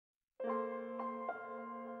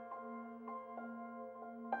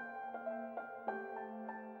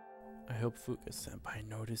hope Fukka senpai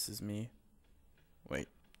notices me. Wait,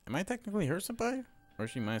 am I technically her senpai? Or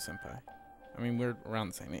is she my senpai? I mean, we're around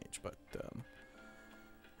the same age, but,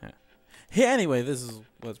 yeah. Hey, anyway, this is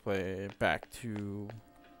Let's Play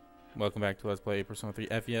Welcome back to Let's Play Persona 3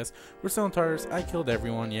 FES. We're still in Tartarus. I killed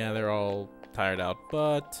everyone. Yeah, they're all tired out,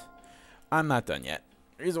 but I'm not done yet.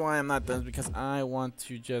 The reason why I'm not done is because I want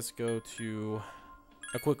to just go to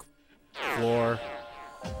a quick floor.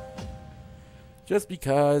 Just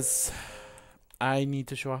because I need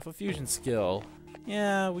to show off a fusion skill.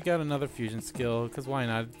 Yeah, we got another fusion skill, because why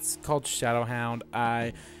not? It's called Shadow Hound.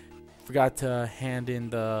 I forgot to hand in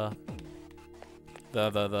the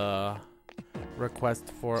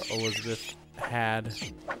request for Elizabeth had.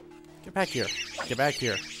 Get back here. Get back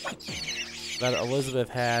here. That Elizabeth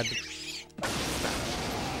had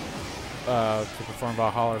to perform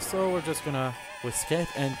Valhalla. So we're just gonna escape,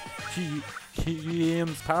 and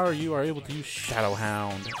GM's power, you are able to use Shadow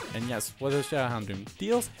Hound. And yes, what does Shadow Hound do?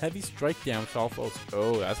 Deals heavy strike damage to all foes.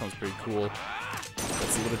 Oh, that sounds pretty cool. Let's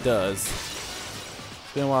see what it does.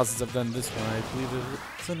 It's been a while since I've done this one. I believe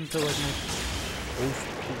it's until like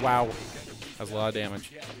oh, wow. That's a lot of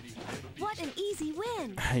damage. What an easy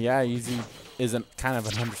win. Yeah, easy isn't kind of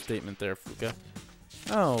an understatement there, Fukka.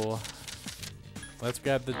 Oh. Let's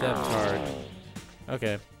grab the death card.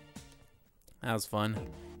 Okay. That was fun.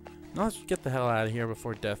 Now let's get the hell out of here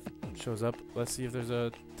before death shows up. Let's see if there's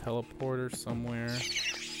a teleporter somewhere.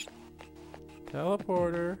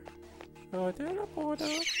 Teleporter. Oh,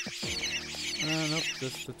 teleporter. Nope,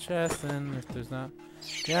 just the chest, and if there's not...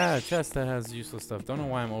 Yeah, a chest that has useless stuff. Don't know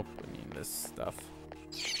why I'm opening this stuff.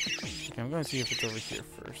 Okay, I'm going to see if it's over here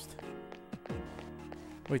first.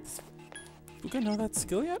 Wait, does Fukka know that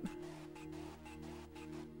skill yet?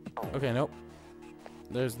 Okay, nope.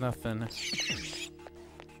 There's nothing.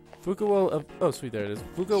 Fukka will... oh, sweet, there it is.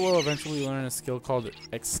 Fukka will eventually learn a skill called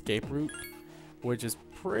Escape Route, which is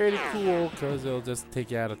pretty cool because it'll just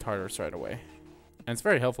take you out of Tartarus right away. And it's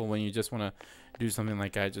very helpful when you just want to do something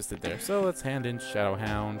like I just did there. So let's hand in Shadow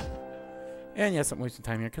Hound. And yes, I'm wasting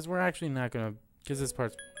time here because we're actually not going to... Because this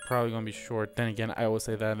part's probably going to be short. Then again, I always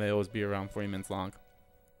say that, and they always be around 40 minutes long.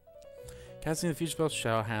 Casting the future spell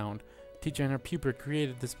Shadow Hound. Teacher and her pupil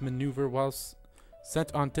created this maneuver whilst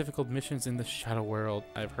sent on difficult missions in the Shadow World.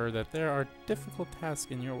 I've heard that there are difficult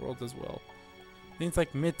tasks in your world as well. Things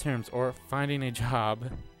like midterms or finding a job.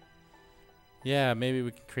 Yeah, maybe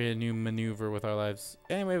we can create a new maneuver with our lives.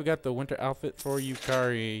 Anyway, we got the winter outfit for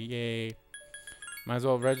Yukari. Yay. Might as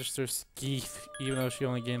well register Skeef, even though she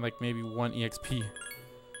only gained like maybe 1 EXP.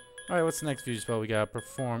 Alright, what's the next fusion spell we gotta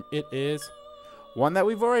perform? It is one that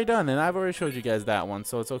we've already done, and I've already showed you guys that one,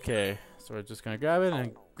 so it's okay. So we're just gonna grab it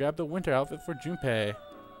and grab the winter outfit for Junpei.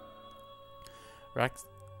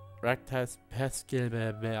 Raktas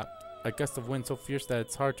Peskin. A gust of wind so fierce that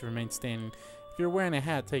it's hard to remain standing. If you're wearing a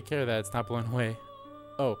hat, take care that it's not blown away.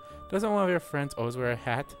 Oh, doesn't one of your friends always wear a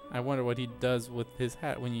hat? I wonder what he does with his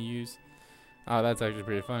hat when you use... Oh, that's actually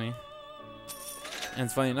pretty funny. And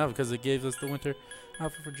it's funny enough because it gave us the winter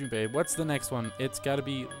outfit for Junpei. What's the next one? It's gotta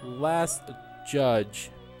be Last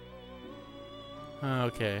Judge.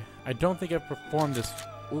 Okay. I don't think I've performed this...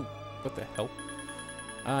 Ooh, what the hell?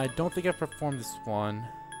 I don't think I've performed this one.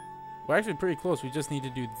 We're actually pretty close. We just need to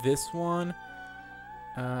do this one.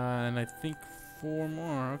 And I think 4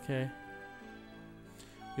 more. Okay.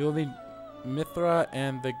 You'll need Mithra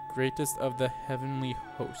and the greatest of the heavenly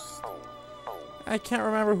host. I can't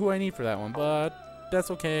remember who I need for that one, but that's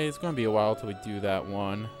okay. It's going to be a while till we do that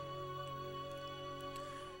one.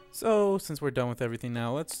 So, since we're done with everything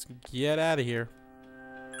now, let's get out of here.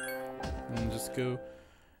 And just go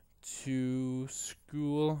to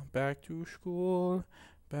school. Back to school.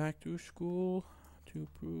 Back to school. To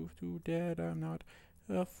prove to Dad I'm not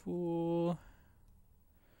a fool.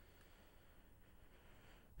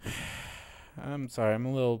 I'm sorry, I'm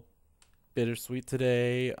a little bittersweet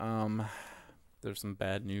today. There's some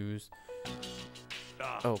bad news.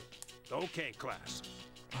 Oh. Okay, class.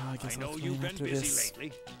 I know you've been busy this.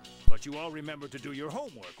 lately, but you all remember to do your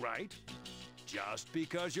homework, right? Just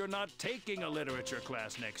because you're not taking a literature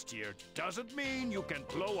class next year doesn't mean you can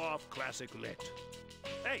blow off classic lit.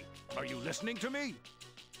 Hey, are you listening to me?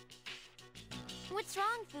 What's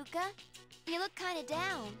wrong, Fukka? You look kind of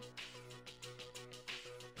down.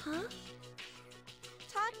 Huh?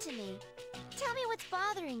 Talk to me. Tell me what's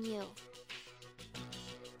bothering you.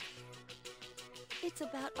 It's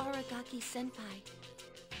about Aragaki-senpai.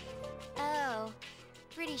 Oh,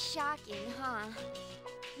 pretty shocking, huh?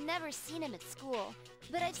 Never seen him at school,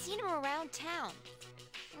 but I've seen him around town.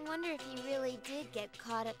 I wonder if he really did get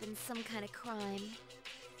caught up in some kind of crime.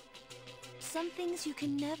 Some things you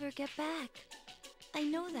can never get back. I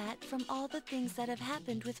know that from all the things that have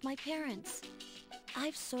happened with my parents.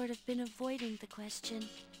 I've sort of been avoiding the question.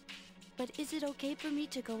 But is it okay for me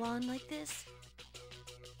to go on like this?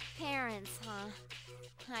 Parents, huh?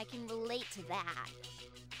 I can relate to that.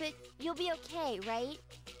 But you'll be okay, right?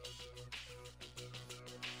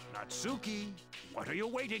 Natsuki, what are you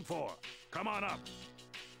waiting for? Come on up.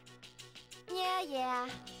 Yeah.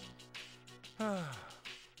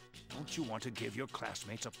 Don't you want to give your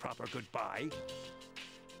classmates a proper goodbye?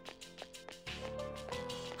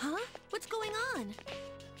 Huh? What's going on?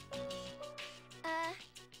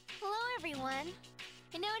 Hello everyone.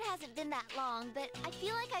 I know it hasn't been that long, but I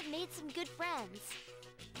feel like I've made some good friends.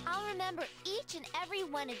 I'll remember each and every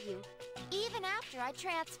one of you, even after I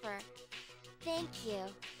transfer. Thank you.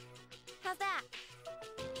 How's that?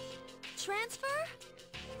 Transfer?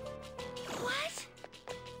 What?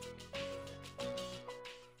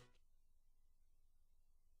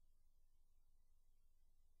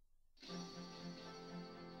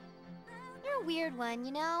 You're a weird one,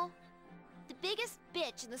 you know? The biggest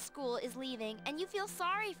bitch in the school is leaving, and you feel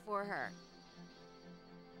sorry for her.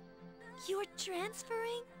 You're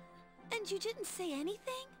transferring? And you didn't say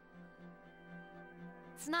anything?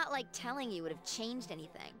 It's not like telling you would have changed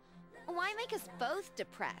anything. Why make us both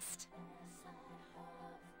depressed?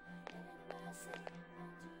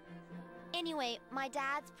 Anyway, my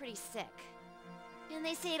dad's pretty sick. And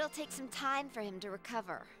they say it'll take some time for him to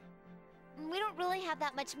recover. We don't really have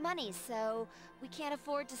that much money, so we can't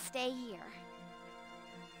afford to stay here.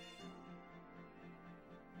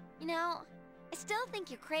 You know, I still think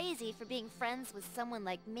you're crazy for being friends with someone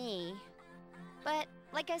like me. But,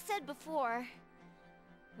 like I said before,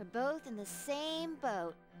 we're both in the same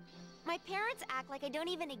boat. My parents act like I don't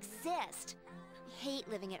even exist. I hate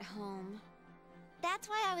living at home. That's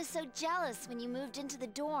why I was so jealous when you moved into the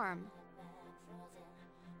dorm.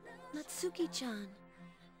 Natsuki-chan.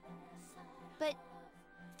 But,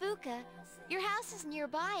 Fukka, your house is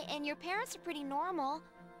nearby and your parents are pretty normal.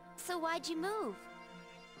 So why'd you move?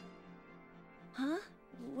 Huh?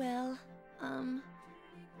 Well,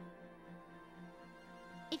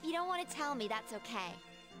 If you don't want to tell me, that's okay.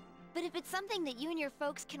 But if it's something that you and your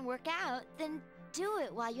folks can work out, then do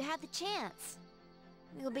it while you have the chance.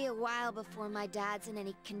 It'll be a while before my dad's in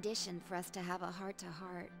any condition for us to have a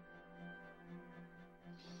heart-to-heart.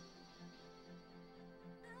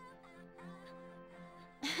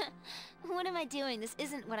 What am I doing? This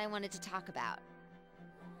isn't what I wanted to talk about.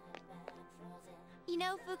 You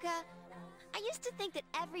know, Fukka, I used to think that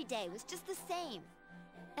every day was just the same.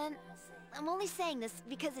 And I'm only saying this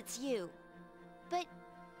because it's you. But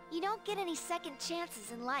you don't get any second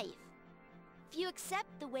chances in life. If you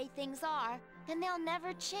accept the way things are, then they'll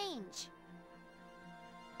never change.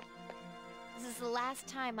 This is the last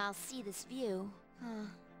time I'll see this view.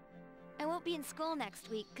 I won't be in school next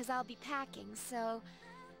week because I'll be packing, so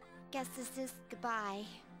guess this is goodbye.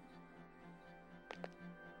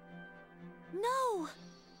 no!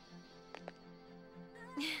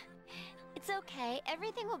 It's okay.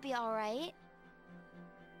 Everything will be all right.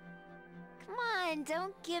 Come on,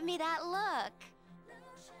 don't give me that look.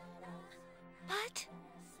 What?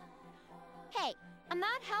 Hey, I'm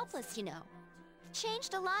not helpless, you know. I've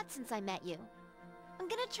changed a lot since I met you. I'm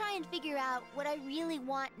gonna try and figure out what I really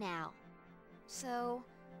want now. So,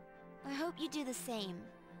 I hope you do the same.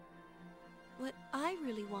 What I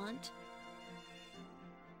really want?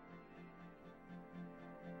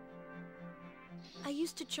 I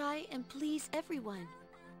used to try and please everyone.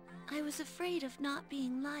 I was afraid of not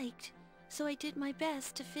being liked, so I did my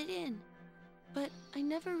best to fit in. But I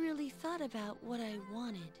never really thought about what I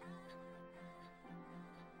wanted.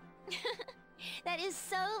 That is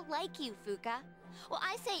so like you, Fukka. Well,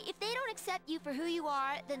 I say, if they don't accept you for who you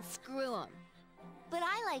are, then screw them. But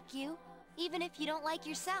I like you, even if you don't like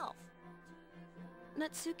yourself.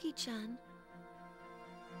 Natsuki-chan.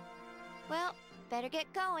 Well, better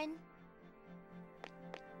get going.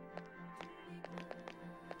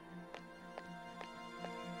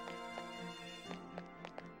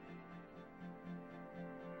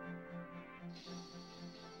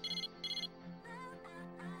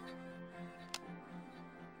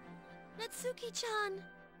 Natsuki-chan!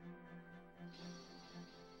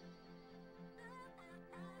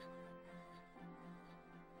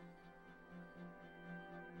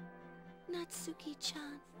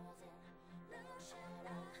 Natsuki-chan.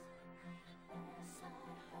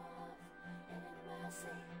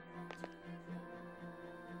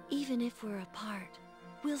 Even if we're apart,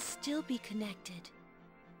 we'll still be connected.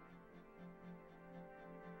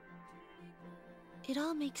 It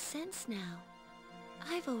all makes sense now.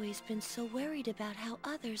 I've always been so worried about how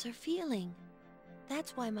others are feeling.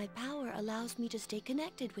 That's why my power allows me to stay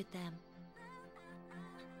connected with them.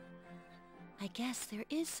 I guess there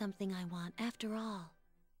is something I want after all.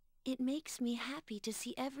 It makes me happy to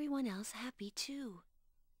see everyone else happy too.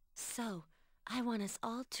 So, I want us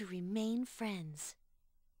all to remain friends.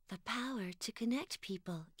 The power to connect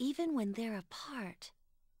people even when they're apart.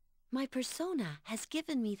 My persona has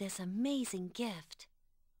given me this amazing gift.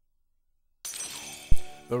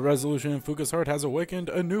 The resolution in Fuka's heart has awakened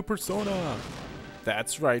a new persona.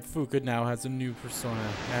 That's right, Fukka now has a new persona,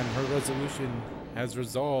 and her resolution has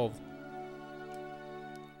resolved.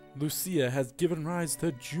 Lucia has given rise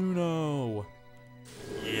to Juno.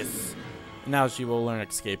 Yes. Now she will learn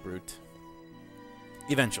escape route.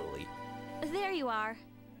 Eventually. There you are.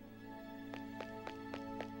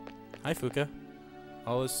 Hi, Fukka.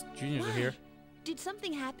 All us juniors are here. Did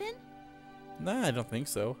something happen? Nah, I don't think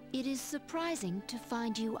so. It is surprising to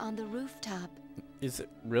find you on the rooftop. Is it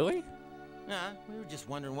really? Nah, we were just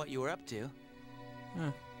wondering what you were up to.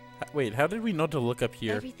 Huh. Wait, how did we know to look up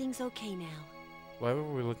here? Everything's okay now. Why were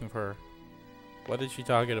we looking for her? What is she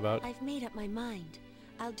talking about? I've made up my mind.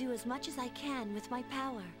 I'll do as much as I can with my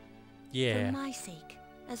power. Yeah. For my sake,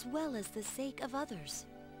 as well as the sake of others.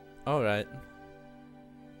 Alright.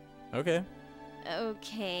 Okay.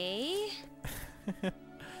 Okay.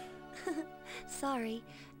 Sorry,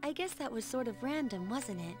 I guess that was sort of random,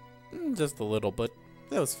 wasn't it? Just a little, but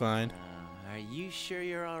that was fine. Are you sure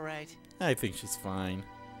you're alright? I think she's fine.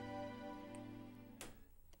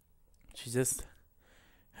 She just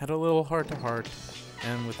had a little heart-to-heart,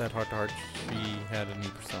 and with that heart-to-heart, she had a new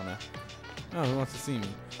persona. Oh, who wants to see me?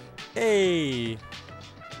 Hey!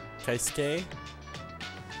 Kaisuke?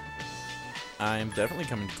 I'm definitely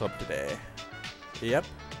coming to club today. Yep.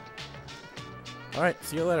 Alright,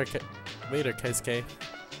 see you later, Kaisuke.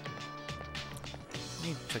 Let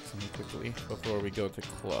me check something quickly before we go to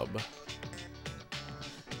club.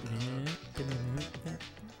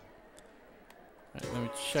 Alright, let me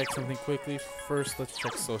check something quickly. First, let's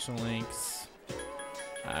check social links.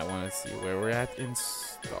 I want to see where we're at in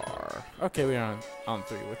Star. Okay, we are on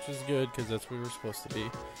 3, which is good because that's where we're supposed to be.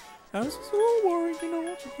 I was just a little worried, you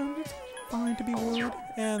know, sometimes it's fine to be worried.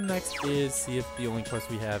 And next is see if the only quest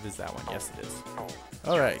we have is that one. Yes, it is.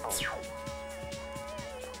 Alright.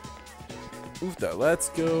 Oofda, let's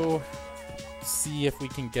go see if we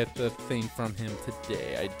can get the thing from him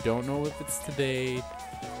today. I don't know if it's today,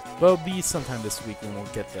 but it'll be sometime this week when we'll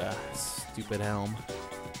get the stupid helm.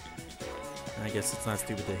 And I guess it's not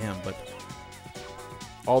stupid to him, but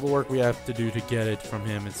all the work we have to do to get it from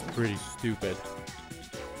him is pretty stupid.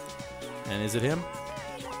 And is it him?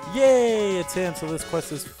 Yay! It's him, so this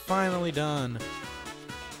quest is finally done.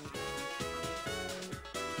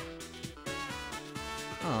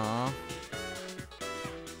 Aww.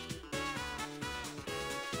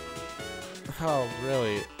 Oh,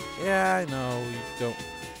 really? Yeah, I know, we don't...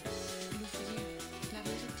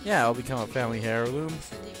 Yeah, I'll become a family heirloom.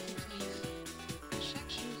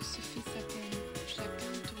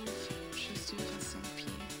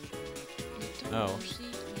 Oh.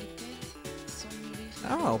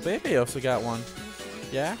 Oh, baby also got one.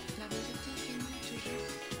 Yeah?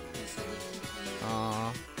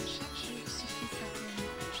 Aww.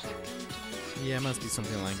 Yeah, it must be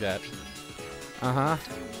something like that. Uh-huh.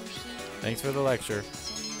 Thanks for the lecture.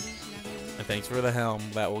 And thanks for the helm.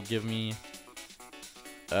 That will give me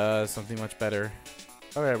something much better.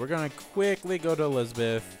 Alright, we're gonna quickly go to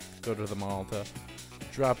Elizabeth, go to the mall to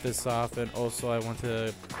drop this off, and also I want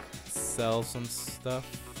to sell some stuff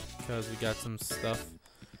because we got some stuff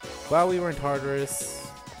while we were in Tartarus.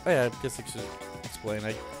 Oh yeah, I guess I should explain.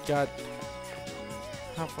 I got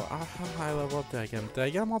how high level up did I get them? Did I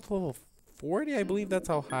get them up to level 40? I believe that's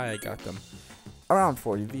how high I got them. Around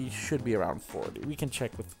 40. These should be around 40. We can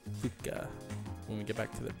check with Fukka when we get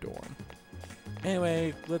back to the dorm.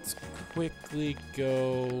 Anyway, let's quickly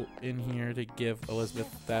go in here to give Elizabeth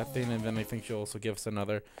that thing, and then I think she'll also give us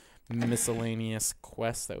another miscellaneous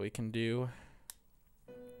quest that we can do.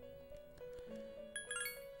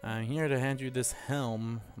 I'm here to hand you this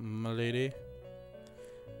helm, my lady.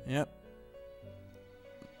 Yep.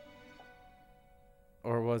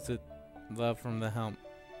 Or was it love from the helm?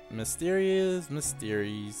 Mysterious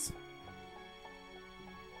mysteries.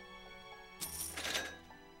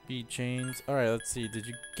 Bead chains. Alright, let's see. Did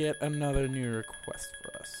you get another new request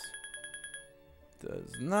for us?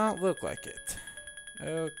 Does not look like it.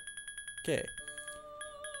 Okay.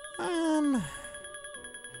 Let's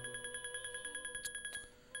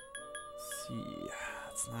see.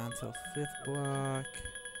 It's not until 5th block.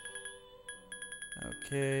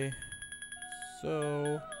 Okay.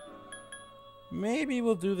 So maybe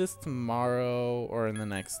we'll do this tomorrow or in the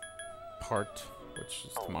next part. which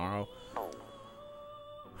is tomorrow.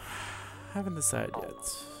 Haven't decided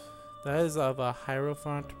yet. That is of a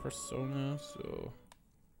Hierophant persona, so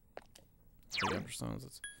yeah,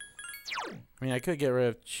 personas. I mean, I could get rid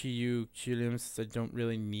of Chiyulim since I don't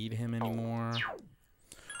really need him anymore.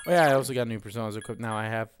 Oh yeah, I also got new personas equipped now. I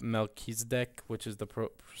have Melchizedek, which is the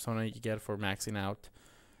persona you get for maxing out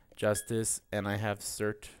Justice, and I have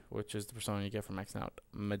Cert, which is the persona you get for maxing out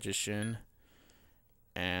Magician.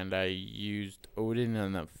 And I used Odin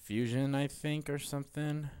in a fusion, I think, or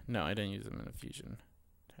something. No, I didn't use him in a fusion.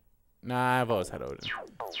 Nah, I've always had Odin.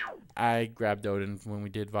 I grabbed Odin when we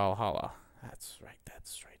did Valhalla. That's right,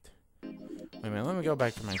 that's right. Wait a minute, let me go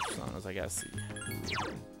back to my personas. I gotta see.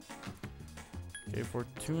 Okay,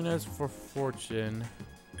 Fortuna's for fortune.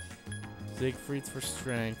 Siegfried's for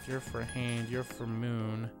strength. You're for hand. You're for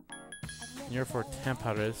moon. You're for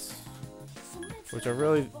Temperis. Which are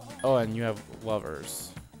really... Oh, and you have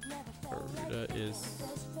lovers. Garuda is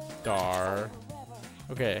Star.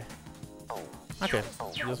 Okay. Okay.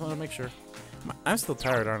 Just want to make sure. I'm still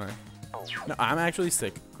tired, aren't I? No, I'm actually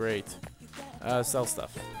sick. Great. Sell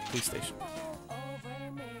stuff. Police station.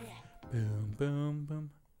 Boom, boom, boom.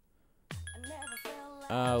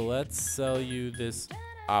 Let's sell you this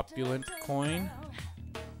opulent coin.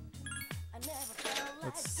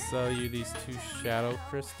 Let's sell you these 2 shadow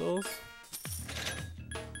crystals.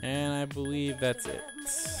 And I believe that's it.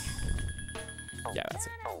 Yeah, that's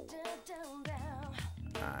it.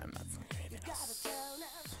 I'm not selling anything else.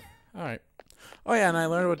 Alright. Oh yeah, and I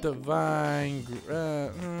learned what Divine... do I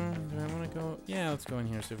want to go... Yeah, let's go in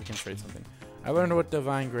here, see if we can trade something. I learned what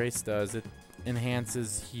Divine Grace does. It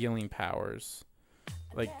enhances healing powers.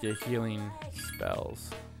 Like the healing spells.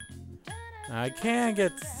 Now, I can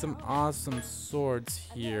get some awesome swords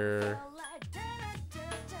here.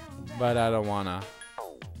 But I don't wanna.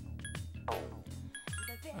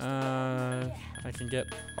 I can get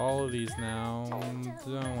all of these now.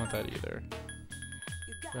 Don't want that either.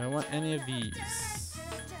 Do I want any of these?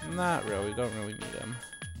 Not really. Don't really need them.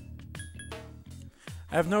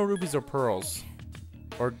 I have no rubies or pearls.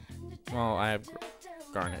 Or, well, I have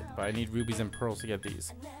garnet, but I need rubies and pearls to get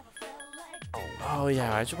these. Oh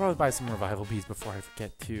yeah, I should probably buy some revival beads before I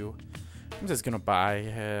forget to. I'm just gonna buy,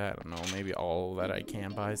 I don't know, maybe all that I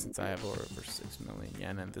can buy since I have ordered for 6 million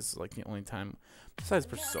yen, and this is like the only time, besides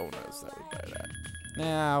personas, that we buy that.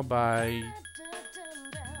 Now I'll buy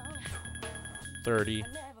 30.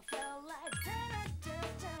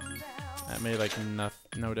 That made like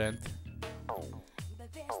no dent.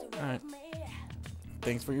 Alright.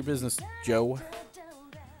 Thanks for your business, Joe.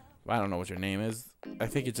 I don't know what your name is. I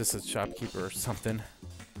think it's just a shopkeeper or something.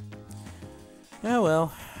 Oh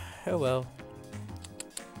well. Oh well.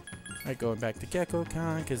 Alright, going back to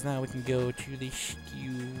GeckoCon, because now we can go to the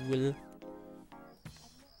school.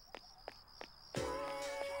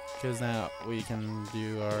 Because now we can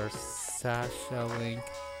do our Sasha link.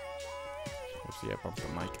 Oopsie, I bumped the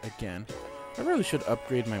mic again. I really should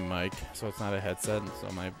upgrade my mic so it's not a headset, so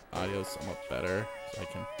my audio is somewhat better. So I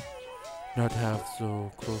can not have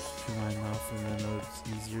so close to my mouth, and then it's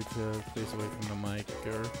easier to place away from the mic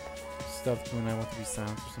or stuff when I want to be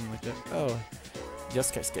silent or something like that. Oh,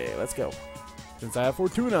 yes, Keisuke, let's go. Since I have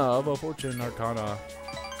Fortuna of a Fortune Arcana,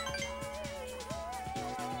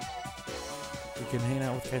 we can hang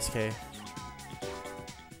out with Keisuke.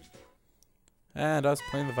 And us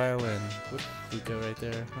playing the violin with Fukka right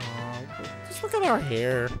there. Aww, just look at our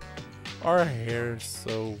hair. Our hair is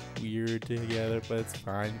so weird together, but it's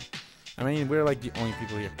fine. I mean, we're like the only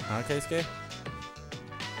people here. Huh, Keisuke?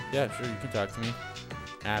 Yeah, sure, you can talk to me.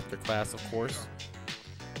 After class, of course.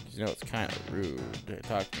 'Cause you know, it's kind of rude to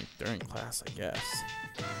talk to me during class, I guess.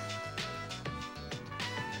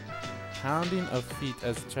 Pounding of feet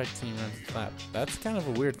as the Czech team runs the lap. That's kind of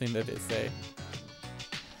a weird thing that they say.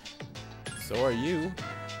 So are you.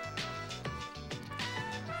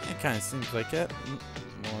 It kind of seems like it.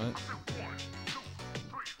 What?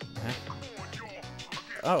 Huh?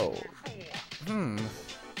 Oh.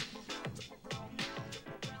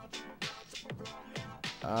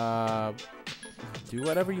 Do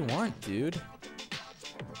whatever you want, dude.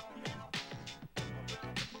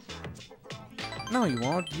 No, you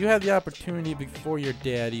won't. You had the opportunity before your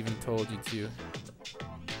dad even told you to.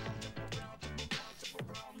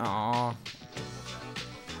 Aww.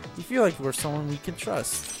 We feel like we're someone we can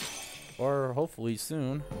trust. Or hopefully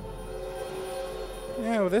soon.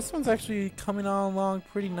 Yeah, well, this one's actually coming on along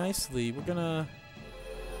pretty nicely. We're gonna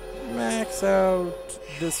max out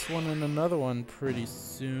this one and another one pretty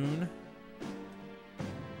soon.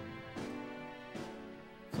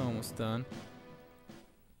 It's almost done.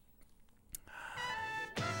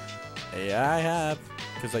 Yeah, I have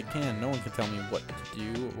because I can. No one can tell me what to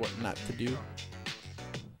do or what not to do.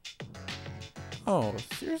 Oh,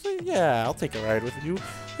 seriously? Yeah, I'll take a ride with you.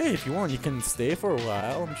 Hey, if you want, you can stay for a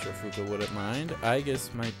while. I'm sure Fukka wouldn't mind. I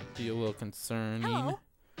guess might be a little concerning. Hello.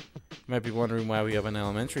 You might be wondering why we have an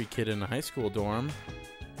elementary kid in a high school dorm.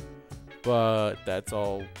 But that's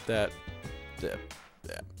all that. Yeah,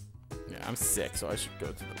 I'm sick, so I should go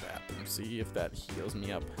to the bathroom. See if that heals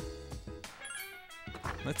me up.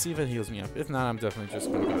 Let's see if it heals me up. If not, I'm definitely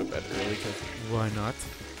just gonna go to bed early, because why not?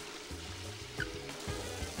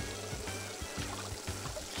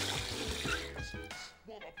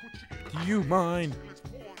 Do you mind?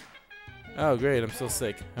 Oh, great, I'm still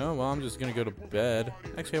sick. Oh, well, I'm just gonna go to bed.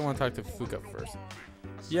 Actually, I want to talk to Fukka first.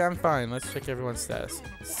 Yeah, I'm fine. Let's check everyone's status.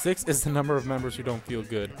 6 is the number of members who don't feel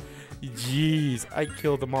good. Jeez, I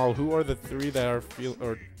killed them all. Who are the 3 that are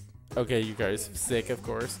okay, you guys. Sick, of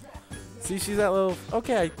course. See, she's at level...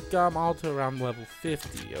 Okay, I got them all to around level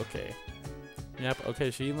 50. Okay. Yep,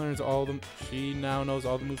 okay, she learns all the... She now knows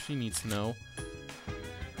all the moves she needs to know.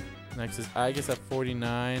 Next is Agus at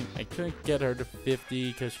 49. I couldn't get her to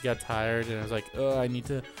 50 because she got tired, and I was like, oh, I need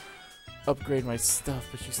to upgrade my stuff,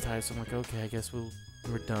 but she's tired, so I'm like, okay, I guess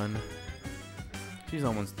we're done. She's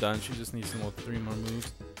almost done. She just needs some more 3 more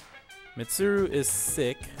moves. Mitsuru is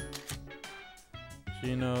sick.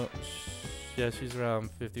 Juno, yeah, she's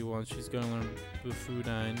around 51. She's gonna learn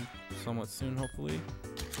Bufudyne somewhat soon, hopefully.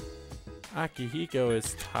 Akihiko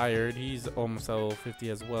is tired. He's almost at level 50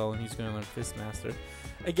 as well, and he's gonna learn Fistmaster.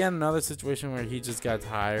 Again, another situation where he just got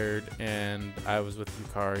tired, and I was with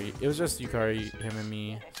Yukari. It was just Yukari, him, and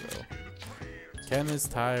me. So Ken is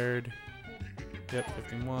tired. Yep,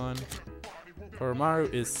 51.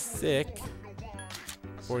 Koromaru is sick.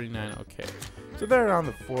 49. Okay, so they're around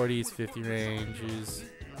the 40s, 50 ranges.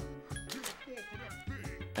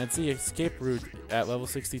 And see, escape route at level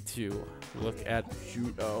 62. Look at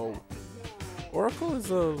Juno. Oracle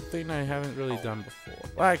is a thing I haven't really done before.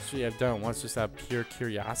 Well, actually, I've done it once just out of pure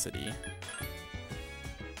curiosity.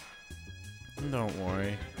 Don't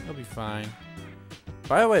worry, it'll be fine.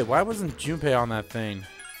 By the way, why wasn't Junpei on that thing?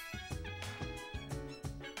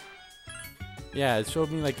 Yeah, it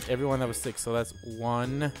showed me like everyone that was sick. So that's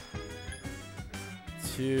 1,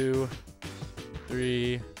 2,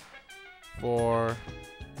 3, 4,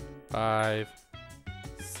 5,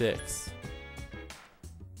 6.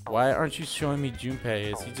 Why aren't you showing me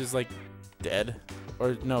Junpei? Is he just like dead?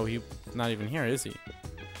 Or no, he's not even here, is he?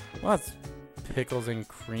 Well, that's pickles and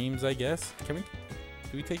creams, I guess. Do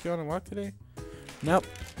we take you on a walk today? Nope.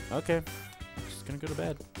 Okay. I'm just gonna go to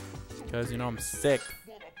bed. Because, you know, I'm sick.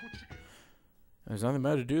 There's nothing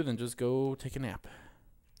better to do than just go take a nap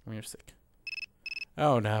when you're sick.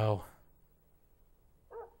 Oh no.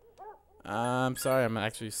 I'm sorry, I'm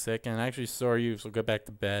actually sick and I actually saw you, so go back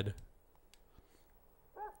to bed.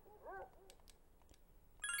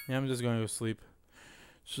 Yeah, I'm just going to go sleep.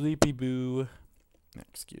 Sleepy boo.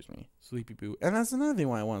 Excuse me. Sleepy boo. And that's another thing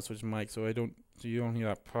why I want to switch mic, so you don't hear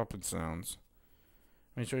that popping sounds.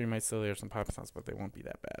 I'm sure you might still hear some popping sounds, but they won't be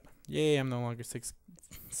that bad. Yay, I'm no longer six.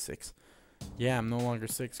 Yeah, I'm no longer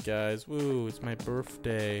 6, guys. Woo, it's my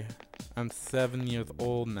birthday. I'm 7 years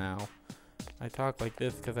old now. I talk like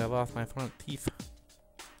this because I lost my front teeth.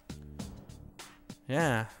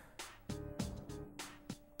 Yeah.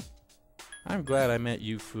 I'm glad I met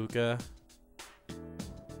you, Fukka.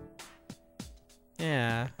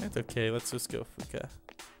 Yeah, it's okay. Let's just go, Fukka.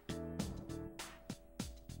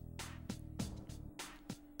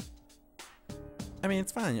 I mean,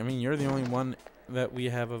 it's fine. I mean, you're the only one that we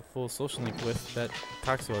have a full social link with that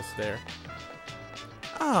talks to us there.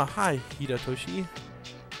 Ah, hi, Hidatoshi.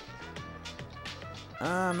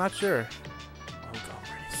 I'm not sure. Oh, go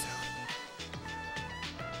pretty soon.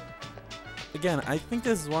 Again, I think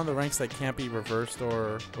this is one of the ranks that can't be reversed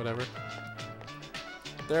or whatever.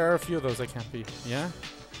 There are a few of those that can't be. Yeah?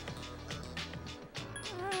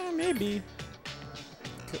 Maybe.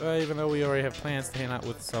 Even though we already have plans to hang out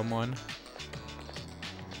with someone.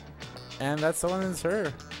 And that someone is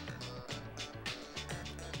her.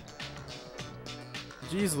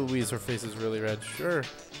 Jeez Louise, her face is really red. Sure.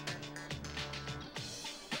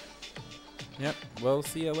 Yep, we'll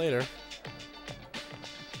see you later.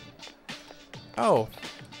 Oh,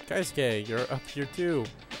 Kaisuke, you're up here too.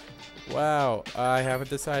 Wow, I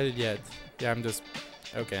haven't decided yet. Yeah,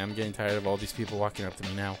 okay, I'm getting tired of all these people walking up to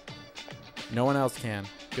me now. No one else can.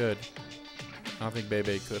 Good. I don't think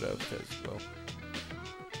Bebe could have, because, well...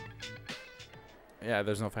 Yeah,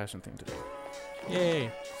 there's no fashion thing to do.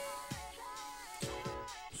 Yay!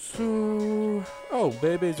 So... Oh,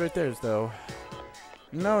 Bebe's right there, though.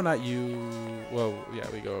 No, not you. Well, yeah,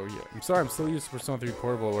 we go over here. I'm sorry, I'm still used to Persona 3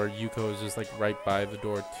 Portable where Yuko is just like right by the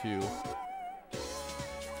door too.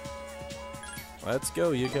 Let's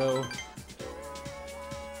go, Yuko.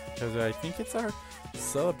 Because I think it's our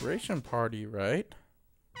celebration party, right?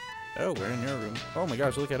 Oh, we're in your room. Oh my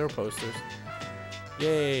gosh, look at our posters.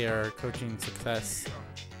 Yay, our coaching success.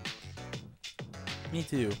 Me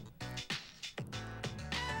too.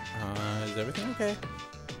 Is everything okay?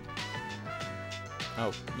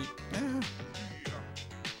 Oh,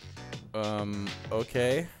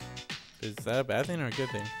 okay. Is that a bad thing or a good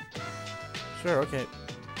thing? Sure, okay.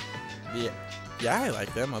 Yeah, I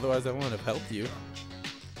like them, otherwise I wouldn't have helped you.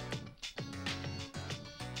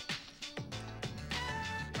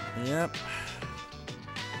 Yep.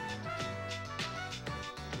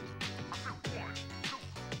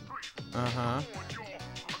 Uh-huh.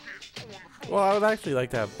 Well, I would actually like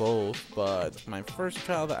to have both, but my first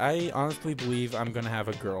child, I honestly believe I'm gonna have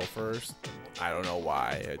a girl first. I don't know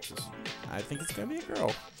why. I think it's gonna be a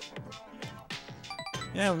girl.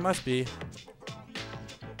 Yeah, it must be.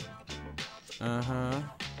 Uh-huh.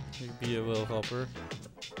 You could be a little helper.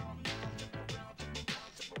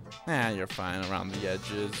 Nah, you're fine around the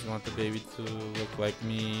edges. You want the baby to look like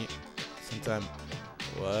me since I'm...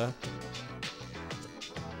 What?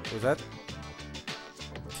 Was that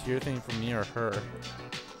tear thing from me or her?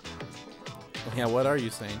 Yeah, what are you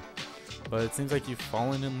saying? But it seems like you've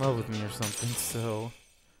fallen in love with me or something, so...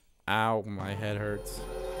 Ow, my head hurts.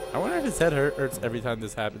 I wonder if his head hurts every time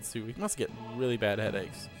this happens too. He must get really bad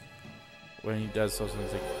headaches when he does something.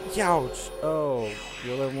 He's like, ouch! Oh,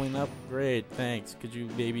 you're leveling up? Great, thanks. Could you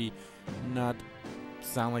maybe not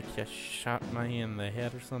sound like you shot me in the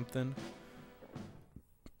head or something?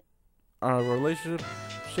 Our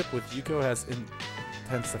relationship with Yuko has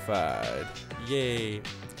intensified. Yay.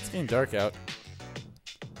 It's getting dark out.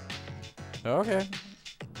 Okay.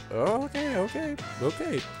 Okay.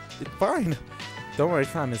 It's fine. Don't worry,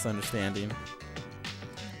 it's not a misunderstanding.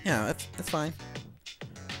 Yeah, that's fine.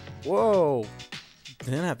 Whoa.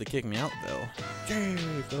 Didn't have to kick me out, though.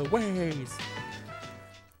 Jeez, the ways.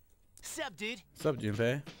 Sup, dude? Sup,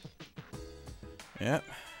 Junpei? Yep.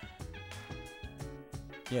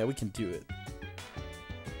 Yeah, we can do it.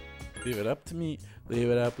 Leave it up to me. Leave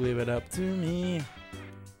it up to me.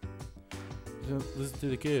 Listen to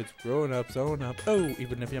the kids. Growing up, sewing up. Oh,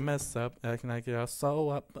 even if you mess up, acting like you're so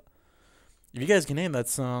up. If you guys can name that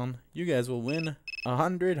song, you guys will win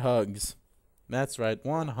 100 hugs. That's right,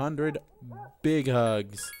 100 big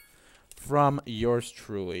hugs from yours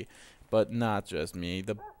truly. But not just me.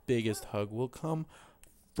 The biggest hug will come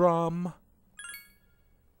from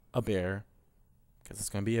a bear. Because it's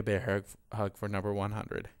going to be a bear hug for number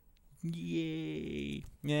 100. Yay.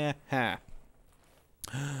 Yeah. Ha.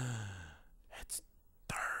 It's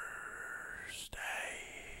Thursday.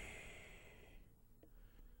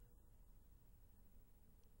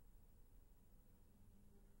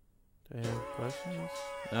 Do I have questions?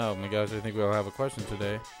 Oh my gosh, I think we'll have a question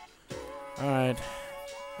today. Alright.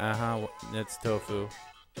 Uh-huh, it's tofu.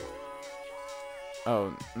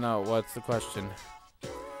 Oh, no, what's the question?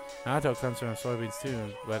 Natto comes from soybeans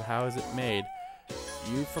too, but how is it made?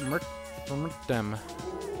 You ferment them.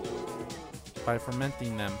 By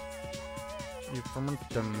fermenting them. You ferment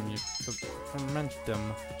them. You ferment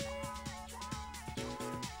them.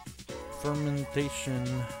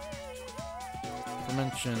 Fermentation.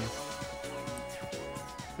 Fermentation.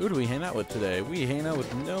 Who do we hang out with today? We hang out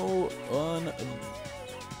with no one.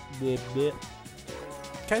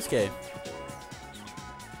 Kaisuke.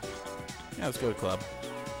 Yeah, let's go to club.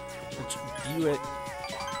 Let's do it.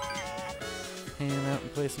 Hang out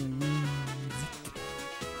and play some music.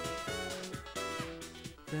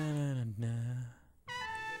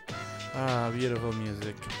 Ah, beautiful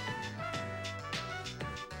music.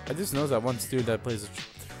 I just know that one dude that plays a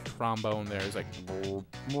trombone there is like.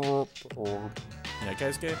 Yeah,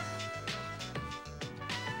 Kaisuke?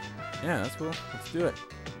 Yeah, that's cool. Let's do it.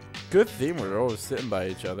 Good thing we're always sitting by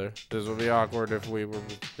each other. This would be awkward if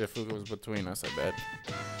Fukka was between us, I bet.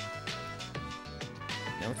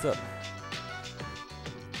 Yeah, what's up?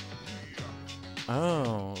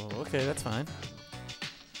 Oh, okay, that's fine.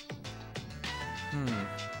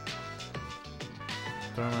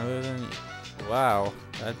 Wow,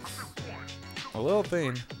 that's a little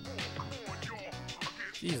thing.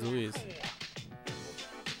 Jeez Louise.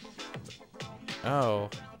 Oh.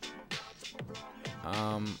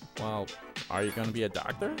 Well, are you gonna be a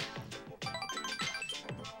doctor?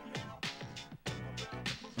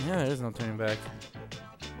 Yeah, there's no turning back.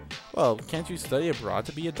 Well, can't you study abroad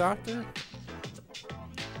to be a doctor?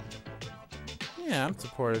 Yeah, I'm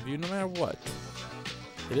supportive of you no matter what.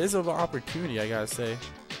 It is of opportunity, I gotta say.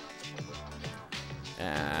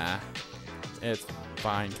 It's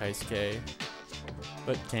fine, Kaisuke.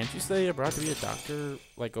 But can't you stay abroad to be a doctor,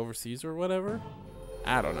 like overseas or whatever?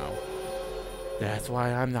 I don't know. That's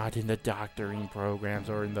why I'm not in the doctoring programs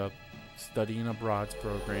or in the studying abroad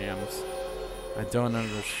programs. I don't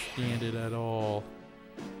understand it at all.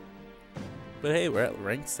 But hey, we're at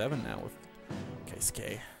rank 7 now with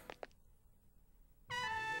Kaisuke.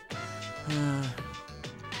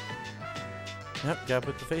 Yep, gotta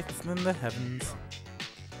put the faith in the heavens.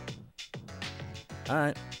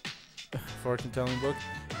 Alright. Fortune telling book.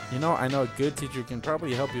 You know, I know a good teacher can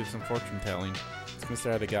probably help you with some fortune telling. It's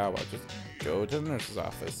Mr. Adagawa. Just go to the nurse's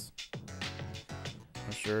office.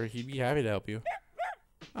 I'm sure he'd be happy to help you.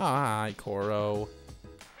 Oh, hi, Koro.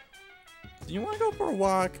 Do you want to go for a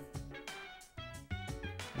walk?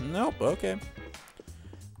 Nope, okay.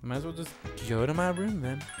 Might as well just go to my room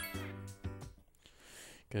then.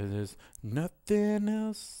 Cause there's nothing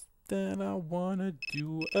else that I wanna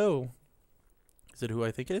do. Oh. Is it who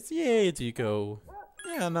I think it is? Yay, it's Yuko.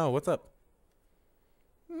 Yeah, no, what's up?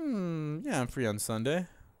 Yeah, I'm free on Sunday.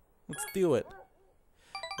 Let's do it.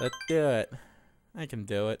 Let's do it. I can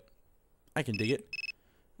do it. I can dig it.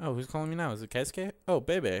 Oh, who's calling me now? Is it Keisuke? Oh,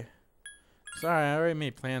 baby. Sorry, I already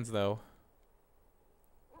made plans though.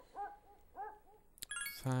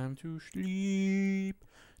 Time to sleep.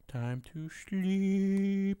 Time to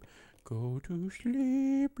sleep. Go to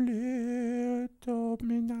sleep, little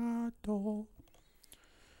Minato.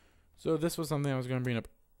 So this was something I was going to bring up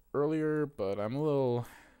earlier, but I'm a little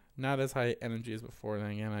not as high energy as before.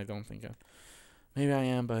 Then again, I don't think maybe I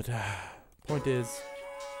am, but point is,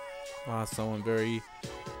 lost someone very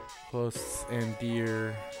close and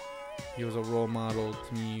dear. He was a role model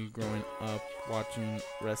to me growing up, watching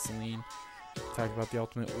wrestling. Talk about the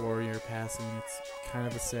Ultimate Warrior passing. It's kind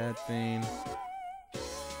of a sad thing.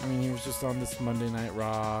 I mean, he was just on this Monday Night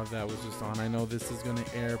Raw that was just on. I know this is going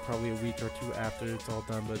to air probably a week or two after it's all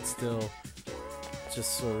done, but still, it's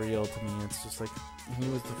just surreal to me. It's just like, he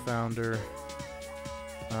was the founder.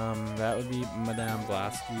 That would be Madame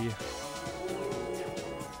Blasky.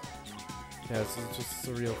 Yeah, it's just a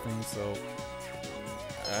surreal thing, so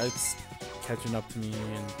it's catching up to me,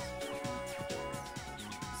 and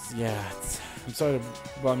yeah, I'm sorry to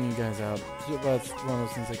bum you guys out, but it's one of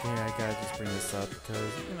those things like, hey, I gotta just bring this up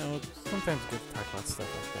because, you know, sometimes it's good to talk about stuff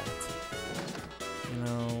like that. You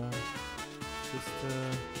know, just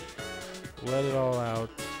let it all out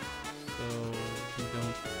so we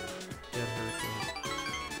don't get hurt.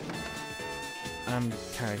 I'm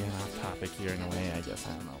kind of getting off topic here in a way, I guess, I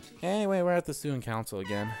don't know. Anyway, we're at the student council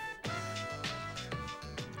again.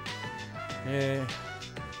 Hey.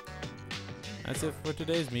 That's it for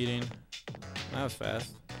today's meeting. That was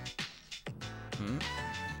fast.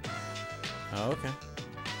 Oh, okay.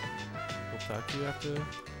 We'll talk to you after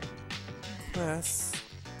class.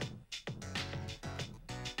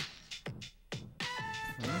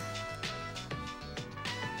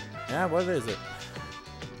 Yeah, what is it?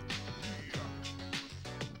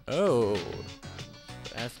 Oh.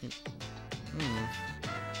 Asking.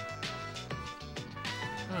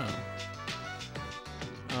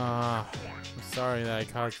 Oh. I'm sorry that I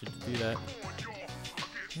caused you to do that.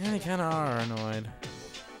 Yeah, they kinda are annoyed.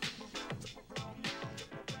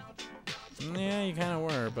 Yeah, you kinda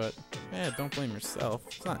were, but yeah, don't blame yourself.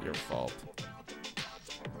 It's not your fault.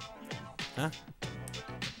 Huh?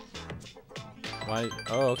 Why?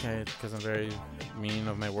 Oh, okay, because I'm very mean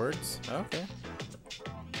of my words? Okay.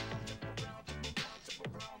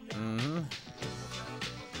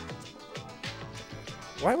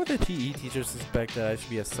 Why would the PE teacher suspect that I should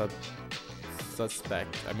be a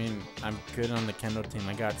suspect? I mean, I'm good on the kendo team.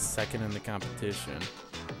 I got second in the competition.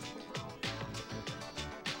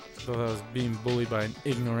 Thought I was being bullied by an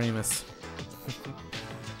ignoramus.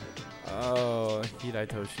 Oh,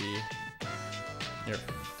 Hidetoshi. You're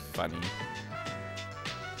funny.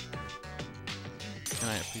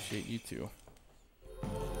 And I appreciate you too.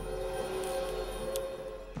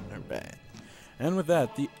 Alright. And with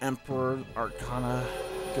that, the Emperor Arcana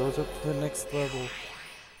goes up to the next level.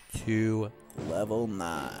 To level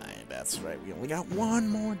 9. That's right, we only got one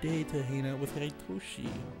more day to hang out with Hidetoshi.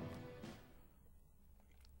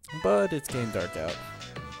 But it's getting dark out.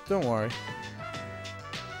 Don't worry.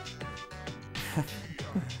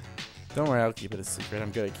 Don't worry, I'll keep it a secret.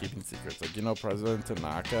 I'm good at keeping secrets. Like, you know, President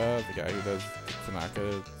Tanaka, the guy who does the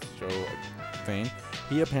Tanaka show thing,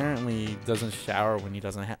 he apparently doesn't shower when he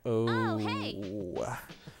doesn't have. Oh, hey.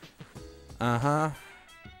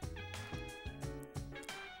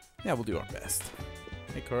 Yeah, we'll do our best.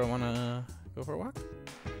 Hey, Cora, wanna go for a walk?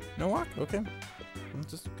 No walk? Okay. I'll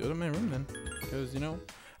just go to my room then. Because, you know,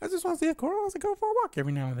 I just want to see a squirrels and go for a walk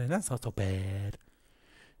every now and then. That's not so bad.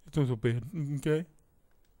 It's not so bad. Okay.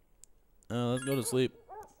 Let's go to sleep.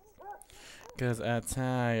 Cause I'm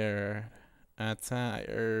tired. I'm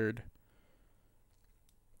tired.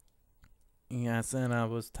 Yeah, I said I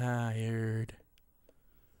was tired.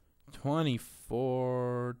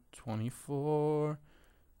 24.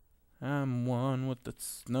 I'm one with the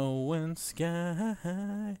snow and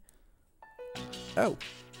sky. Oh.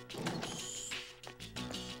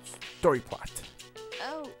 Story plot.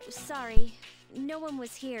 Oh, sorry. No one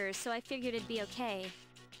was here, so I figured it'd be okay.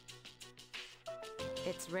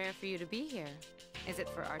 It's rare for you to be here. Is it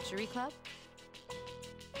for archery club?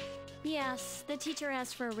 Yes, the teacher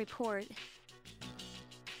asked for a report.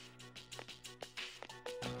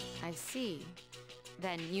 I see.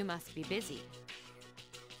 Then you must be busy.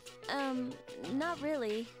 Not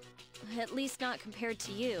really. At least not compared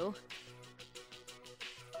to you.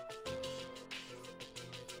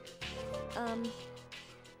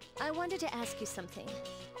 I wanted to ask you something.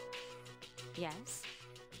 Yes?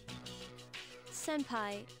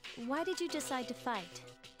 Senpai, why did you decide to fight?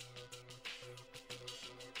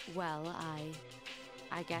 Well,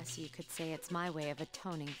 I guess you could say it's my way of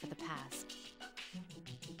atoning for the past.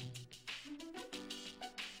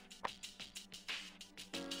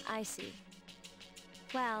 I see.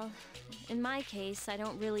 Well, in my case, I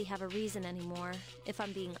don't really have a reason anymore, if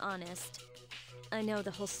I'm being honest. I know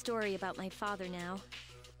the whole story about my father now.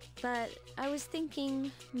 But I was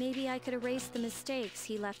thinking maybe I could erase the mistakes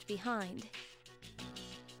he left behind.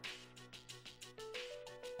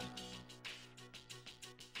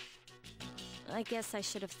 I guess I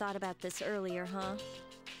should have thought about this earlier, huh?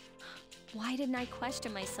 Why didn't I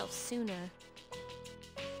question myself sooner?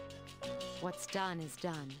 What's done is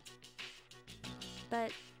done.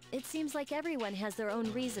 But it seems like everyone has their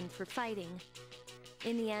own reason for fighting.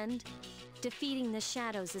 In the end, defeating the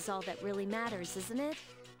shadows is all that really matters, isn't it?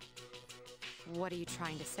 What are you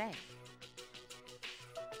trying to say?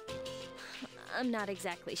 I'm not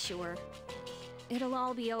exactly sure. It'll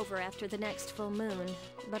all be over after the next full moon,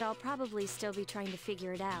 but I'll probably still be trying to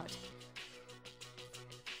figure it out.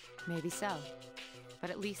 Maybe so. But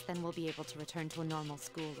at least then we'll be able to return to a normal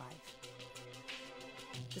school life.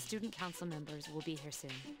 The student council members will be here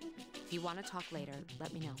soon. If you want to talk later,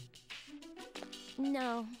 let me know.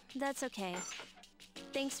 No, that's okay.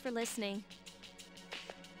 Thanks for listening.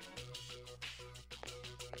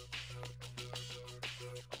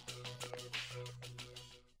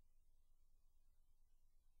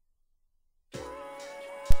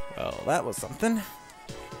 Well, that was something.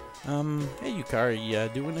 Hey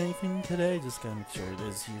Yukari, doing anything today? Just gotta make sure it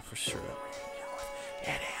is you for sure.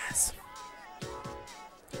 It is.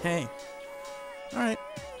 Hey. Alright.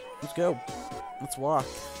 Let's go. Let's walk.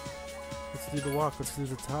 Let's do the walk. Let's do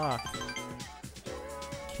the talk.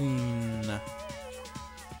 Keen.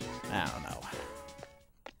 I don't know.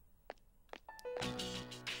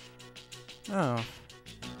 Oh.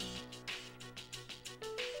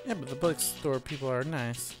 Yeah, but the bookstore people are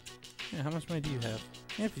nice. Yeah, how much money do you have?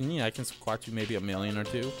 Yeah, if you need, I can squat you maybe $1 million or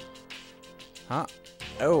 $2. Huh?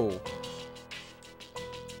 Oh.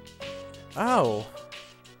 Oh.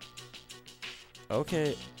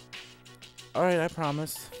 Okay. Alright, I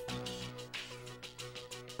promise.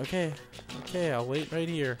 Okay. Okay, I'll wait right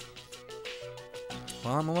here.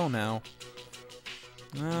 Well, I'm alone now.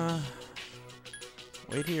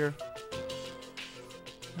 Wait here.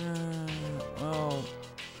 Well...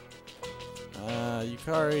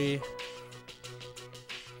 Yukari.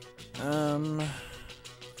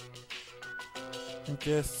 I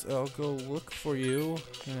guess I'll go look for you.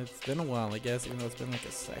 And it's been a while, I guess, even though it's been like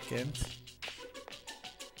a second.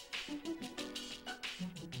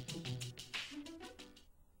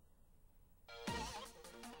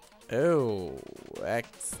 Oh,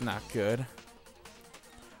 that's not good.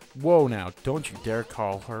 Whoa now, don't you dare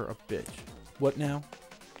call her a bitch. What now?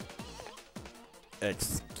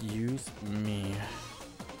 Excuse me.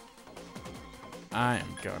 I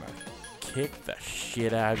am gonna kick the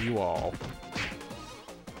shit out of you all.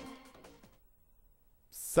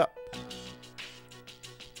 Sup?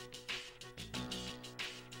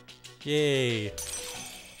 Yay.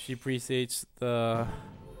 She appreciates the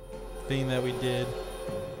thing that we did.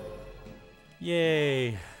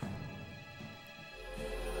 Yay.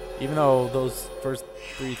 Even though those first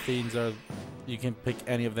 3 themes are, you can pick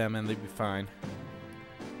any of them and they'd be fine.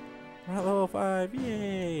 We're at level 5,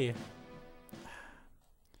 yay!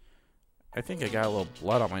 I think I got a little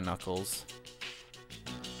blood on my knuckles.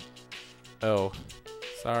 Oh,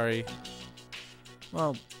 sorry.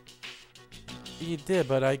 Well, you did,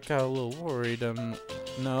 but I got a little worried.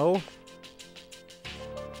 No.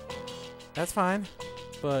 That's fine.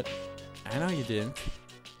 but I know you didn't.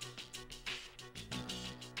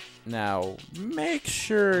 Now, make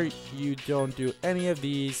sure you don't do any of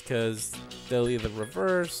these because they'll either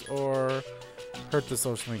reverse or hurt the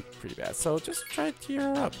social link pretty bad. So just try to tear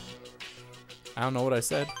her up. I don't know what I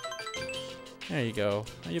said. There you go.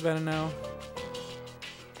 Are you better now?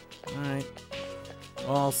 Alright.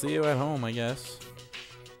 Well, I'll see you at home, I guess.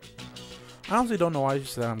 I honestly don't know why she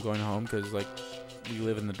said I'm going home because, like, we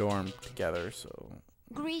live in the dorm together, so...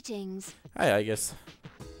 Greetings. Hi, I guess.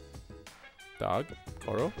 Dog?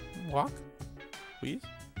 Koro? Walk? Please?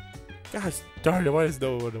 Gosh darn it, why does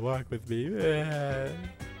no one want to walk with me?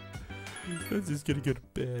 I'm just gonna go to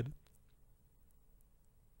bed.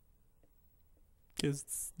 Cause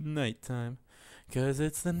it's nighttime. Cause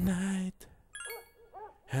it's the night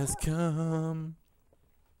has come.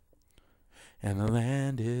 And the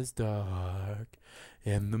land is dark.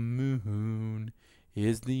 And the moon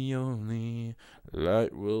is the only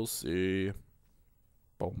light we'll see.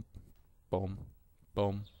 Boom. Boom.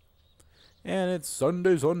 Boom. And it's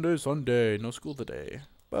Sunday, Sunday, Sunday. No school today.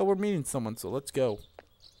 But we're meeting someone, so let's go.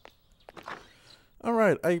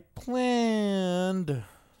 Alright, I planned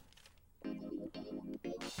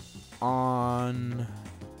on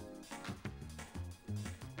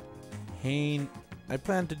I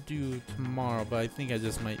plan to do tomorrow, but I think I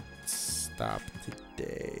just might stop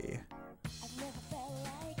today.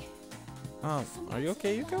 Oh, are you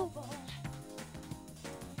okay, Yuko?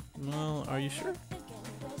 Well, are you sure?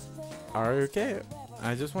 Are you okay?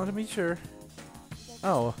 I just want to be sure.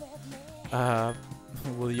 Oh,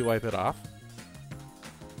 will you wipe it off?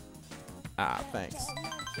 Ah, thanks.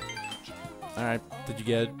 Alright, did you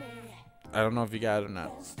get it? I don't know if you got it or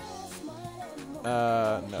not.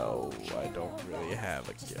 No, I don't really have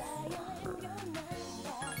a gift for her.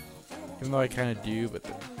 Even though I kind of do, but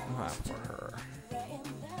not for her.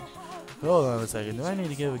 Hold on a second. Do I need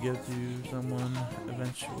to give a gift to someone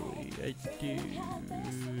eventually? I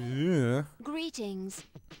do. Greetings.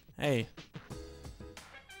 Hey.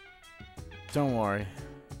 Don't worry.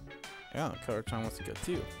 Yeah, Koro-chan wants to go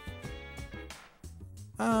too.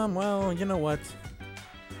 Well, you know what?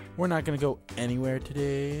 We're not gonna go anywhere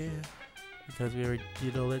today because we already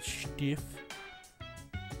did all that stuff.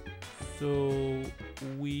 So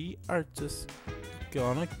we are just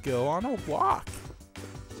gonna go on a walk.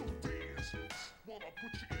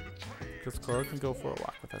 Because Koro can go for a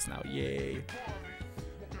walk with us now. Yay.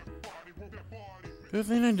 Good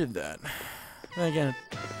thing I did that. Then again,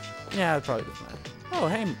 yeah, it probably doesn't matter. Oh,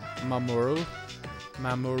 hey, Mamoru.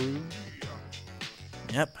 Mamoru.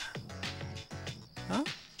 Yep. Huh?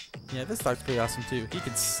 Yeah, this dog's pretty awesome too. He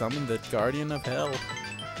can summon the Guardian of Hell.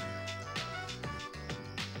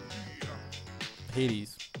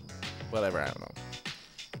 Hades. Whatever, I don't know.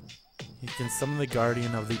 He can summon the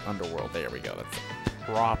Guardian of the Underworld. There we go. That's the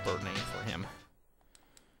proper name for him.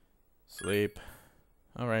 Sleep.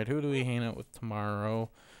 Alright, who do we hang out with tomorrow?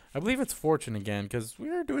 I believe it's Fortune again, because we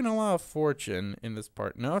are doing a lot of Fortune in this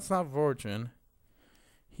part. No, it's not Fortune.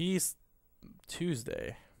 He's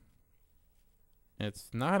Tuesday. It's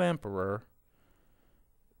not Emperor.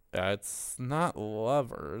 It's not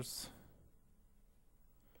Lovers.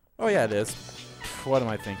 Oh yeah, it is. What am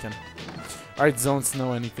I thinking? Alright, don't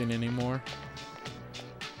know anything anymore.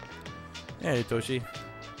 Hey, Toshi.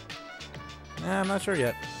 Nah, I'm not sure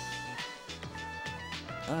yet.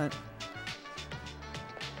 Alright.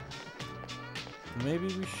 Maybe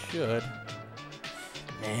we should.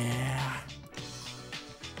 Yeah.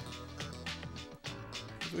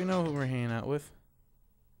 Do we know who we're hanging out with?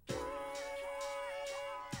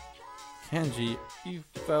 Kenji, you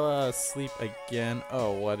fell asleep again.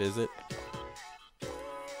 Oh, what is it?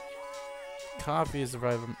 Coffee is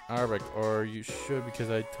derived from Arabic, or you should because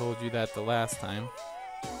I told you that the last time.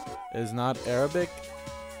 It is not Arabic?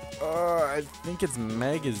 I think it's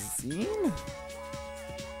magazine?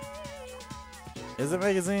 Is it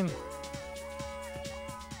magazine?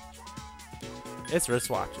 It's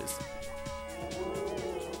wristwatches.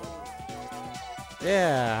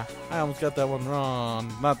 Yeah, I almost got that one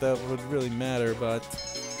wrong. Not that it would really matter, but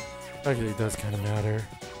actually it does kind of matter.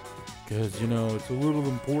 Because, you know, it's a little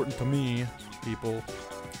important to me, people.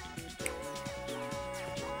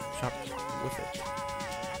 Chop with it.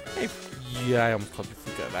 Hey, yeah, I almost called you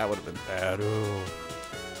Fukka. That would have been bad. Oh.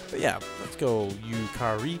 But yeah, let's go,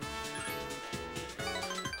 Yukari.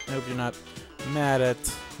 I hope you're not mad at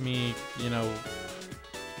me, you know,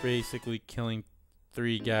 basically killing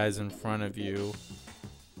 3 guys in front of you.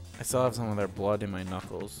 I still have some of their blood in my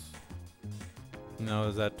knuckles. No,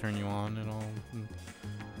 does that turn you on at all?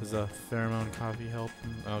 Does a pheromone coffee help?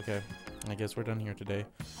 Okay, I guess we're done here today.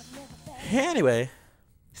 Anyway,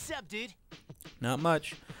 Sup, dude? Not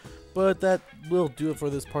much. But that will do it for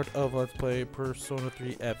this part of Let's Play Persona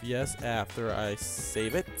 3 FES after I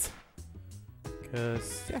save it.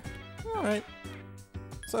 Because, yeah, alright.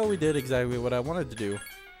 So we did exactly what I wanted to do.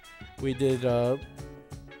 We did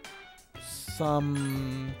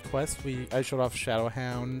some quests. I showed off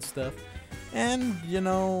Shadowhound and stuff. And, you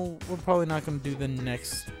know, we're probably not going to do the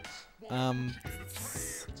next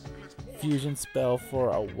fusion spell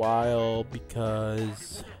for a while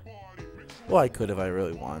because, well, I could if I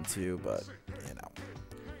really wanted to, but, you know.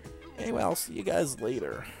 Anyway, I'll see you guys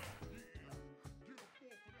later.